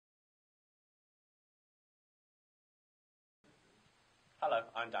Hello,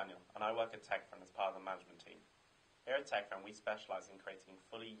 I'm Daniel, and I work at TechFriend as part of the management team. Here at TechFriend, we specialise in creating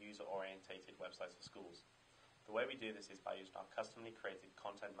fully user-orientated websites for schools. The way we do this is by using our customly created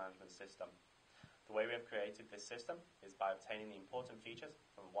content management system. The way we have created this system is by obtaining the important features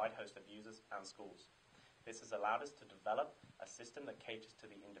from a wide host of users and schools. This has allowed us to develop a system that caters to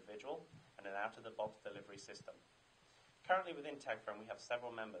the individual and an out-of-the-box delivery system. Currently within TechFriend, we have several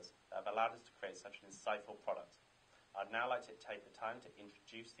members that have allowed us to create such an insightful product. I'd now like to take the time to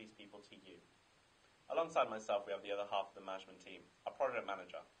introduce these people to you. Alongside myself, we have the other half of the management team, our product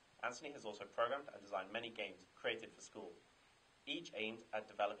manager. Anthony has also programmed and designed many games created for school, each aimed at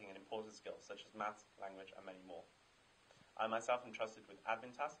developing an important skill such as maths, language, and many more. I myself am trusted with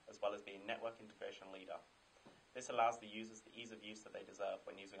admin tasks as well as being network integration leader. This allows the users the ease of use that they deserve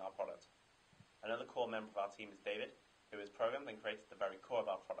when using our product. Another core member of our team is David, who has programmed and created the very core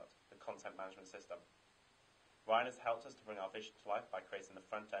of our product, the content management system. Ryan has helped us to bring our vision to life by creating the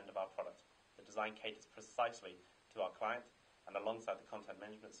front end of our product. The design caters precisely to our client, and alongside the content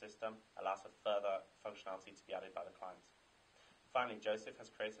management system, allows for further functionality to be added by the client. Finally, Joseph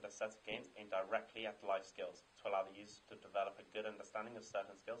has created a set of games aimed directly at life skills to allow the users to develop a good understanding of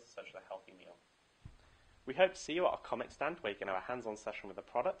certain skills, such as a healthy meal. We hope to see you at our comic stand where you can have a hands-on session with the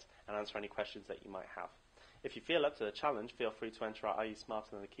product and answer any questions that you might have. If you feel up to the challenge, feel free to enter our Are You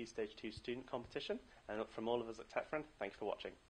Smarter Than a Key Stage 2 student competition. And from all of us at TechFriend, thank you for watching.